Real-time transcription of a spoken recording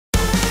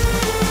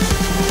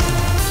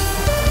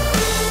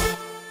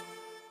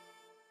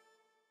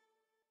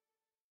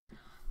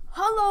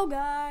Hello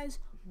guys,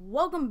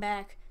 welcome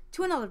back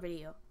to another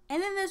video,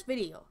 and in this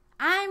video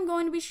I'm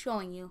going to be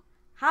showing you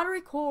how to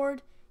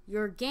record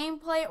your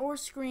gameplay or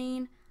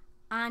screen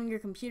on your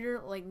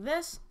computer like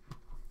this.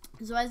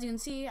 So as you can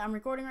see, I'm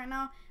recording right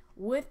now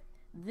with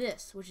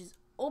this, which is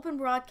Open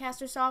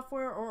Broadcaster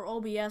Software or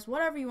OBS,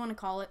 whatever you want to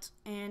call it.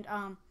 And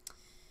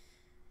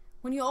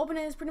when you open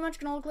it, it's pretty much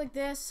going to look like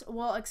this,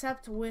 well,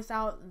 except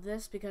without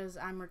this because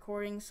I'm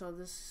recording, so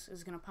this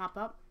is going to pop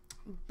up.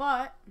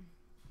 But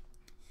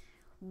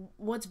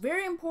what's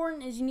very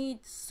important is you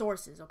need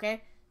sources,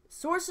 okay?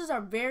 Sources are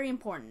very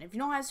important. If you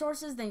don't have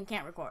sources, then you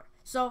can't record.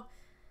 So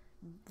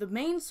the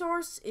main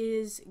source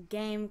is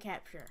Game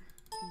Capture.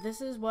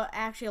 This is what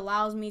actually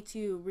allows me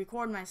to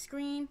record my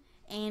screen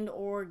and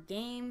or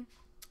game.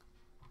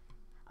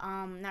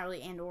 Not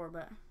really and or,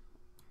 but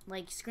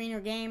like screen or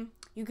game.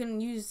 You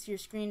can use your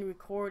screen to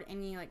record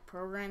any like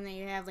program that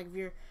you have. Like if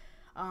you're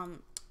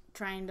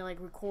trying to like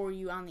record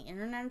you on the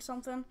internet or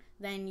something,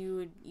 then you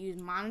would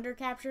use monitor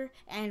capture.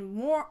 And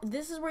more,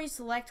 this is where you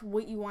select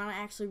what you want to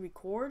actually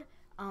record,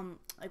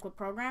 like what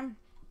program.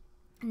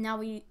 Now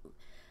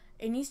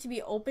it needs to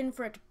be open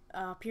for it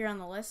to appear on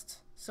the list.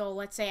 So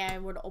let's say I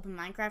would open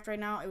Minecraft right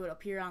now, it would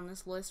appear on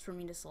this list for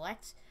me to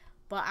select.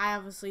 But I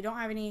obviously don't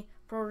have any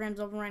programs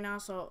open right now,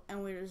 so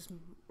we're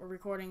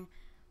recording,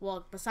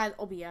 well, besides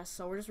OBS,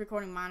 so we're just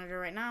recording monitor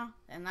right now,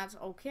 and that's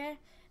okay.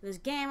 There's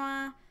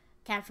Gamma,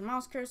 capture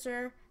mouse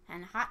cursor,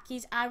 and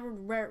hotkeys. I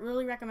would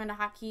really recommend a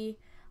hotkey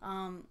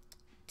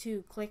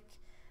to click,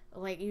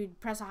 like you'd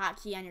press a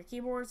hotkey on your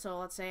keyboard. So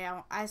let's say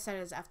I set it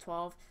as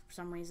F12 for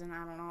some reason.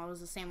 I don't know. It was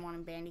the same one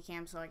in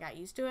Bandicam, so I got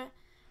used to it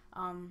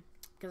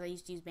because I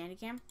used to use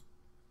Bandicam.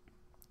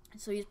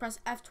 So you just press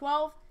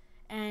F12,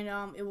 and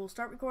it will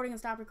start recording and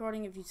stop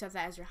recording if you set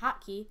that as your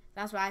hotkey.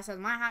 That's why I set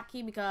my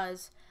hotkey,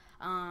 because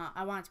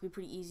I want it to be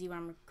pretty easy when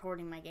I'm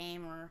recording my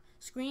game or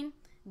screen.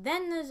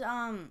 Then there's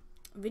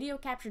video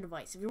capture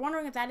device. If you're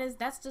wondering what that is,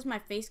 that's just my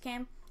face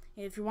cam.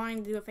 If you're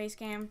wanting to do a face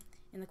cam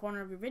in the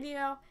corner of your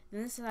video,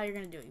 then this is how you're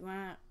gonna do it. You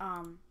wanna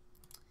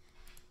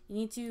you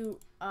need to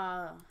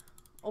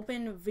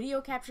open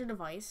video capture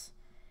device,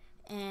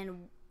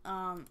 and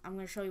I'm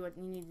gonna show you what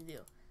you need to do.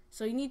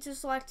 So you need to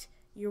select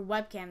your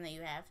webcam that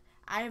you have.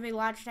 I have a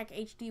Logitech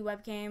HD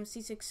webcam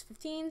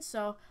C615,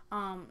 so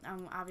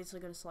I'm obviously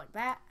gonna select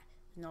that.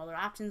 No other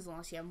options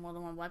unless you have more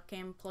than one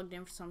webcam plugged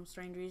in for some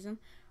strange reason.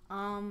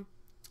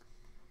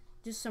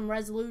 Just some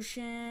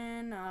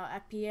resolution,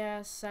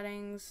 FPS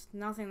settings,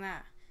 nothing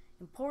that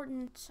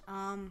important.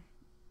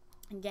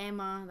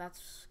 Gamma,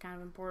 that's kind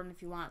of important.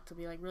 If you want it to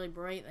be like really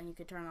bright, then you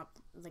could turn up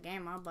the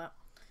gamma, but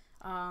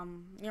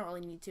you don't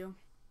really need to.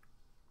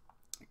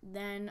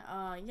 Then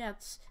yeah,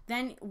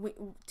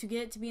 to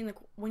get it to be in the,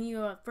 when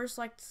you first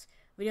select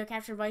video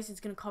capture device, it's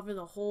gonna cover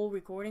the whole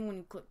recording. When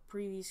you click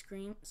preview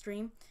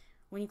stream,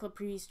 when you click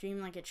preview stream,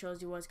 like it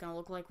shows you what it's gonna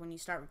look like when you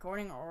start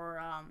recording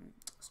or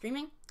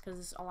streaming, because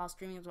this allows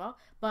streaming as well.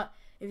 But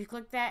if you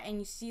click that and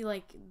you see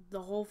like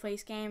the whole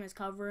face cam is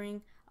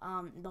covering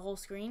the whole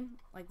screen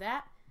like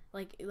that,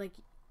 like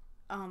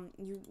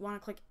you want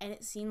to click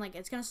edit scene, like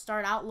it's gonna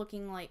start out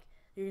looking like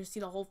you're gonna see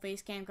the whole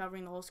face cam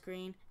covering the whole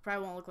screen.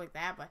 Probably won't look like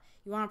that, but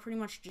you want to pretty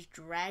much just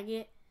drag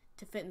it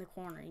to fit in the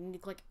corner. You need to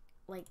click,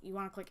 like, you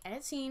want to click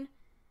edit scene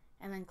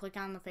and then click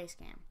on the face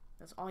cam.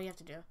 That's all you have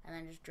to do, and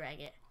then just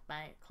drag it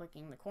by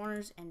clicking the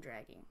corners and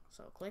dragging.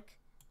 So click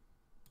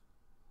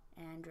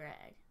and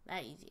drag,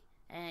 that easy.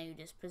 And you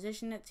just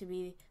position it to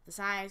be the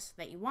size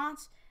that you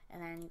want,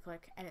 and then you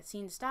click edit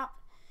scene to stop.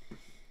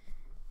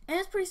 And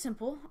it's pretty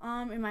simple,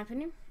 in my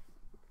opinion.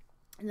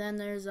 And then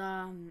there's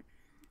the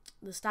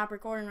stop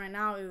recording. Right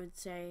now it would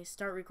say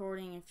start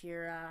recording if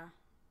you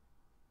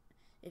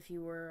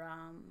were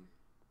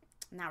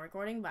not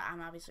recording, but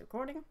I'm obviously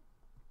recording.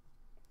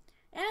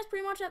 And it's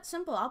pretty much that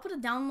simple. I'll put a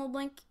download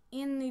link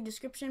in the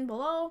description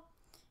below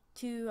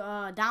to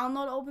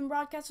download Open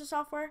Broadcaster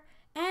software.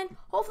 And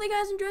hopefully you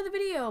guys enjoyed the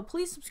video.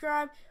 Please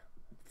subscribe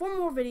for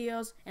more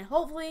videos, and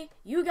hopefully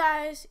you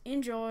guys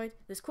enjoyed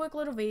this quick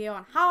little video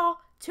on how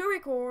to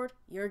record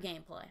your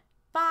gameplay.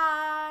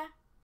 Bye!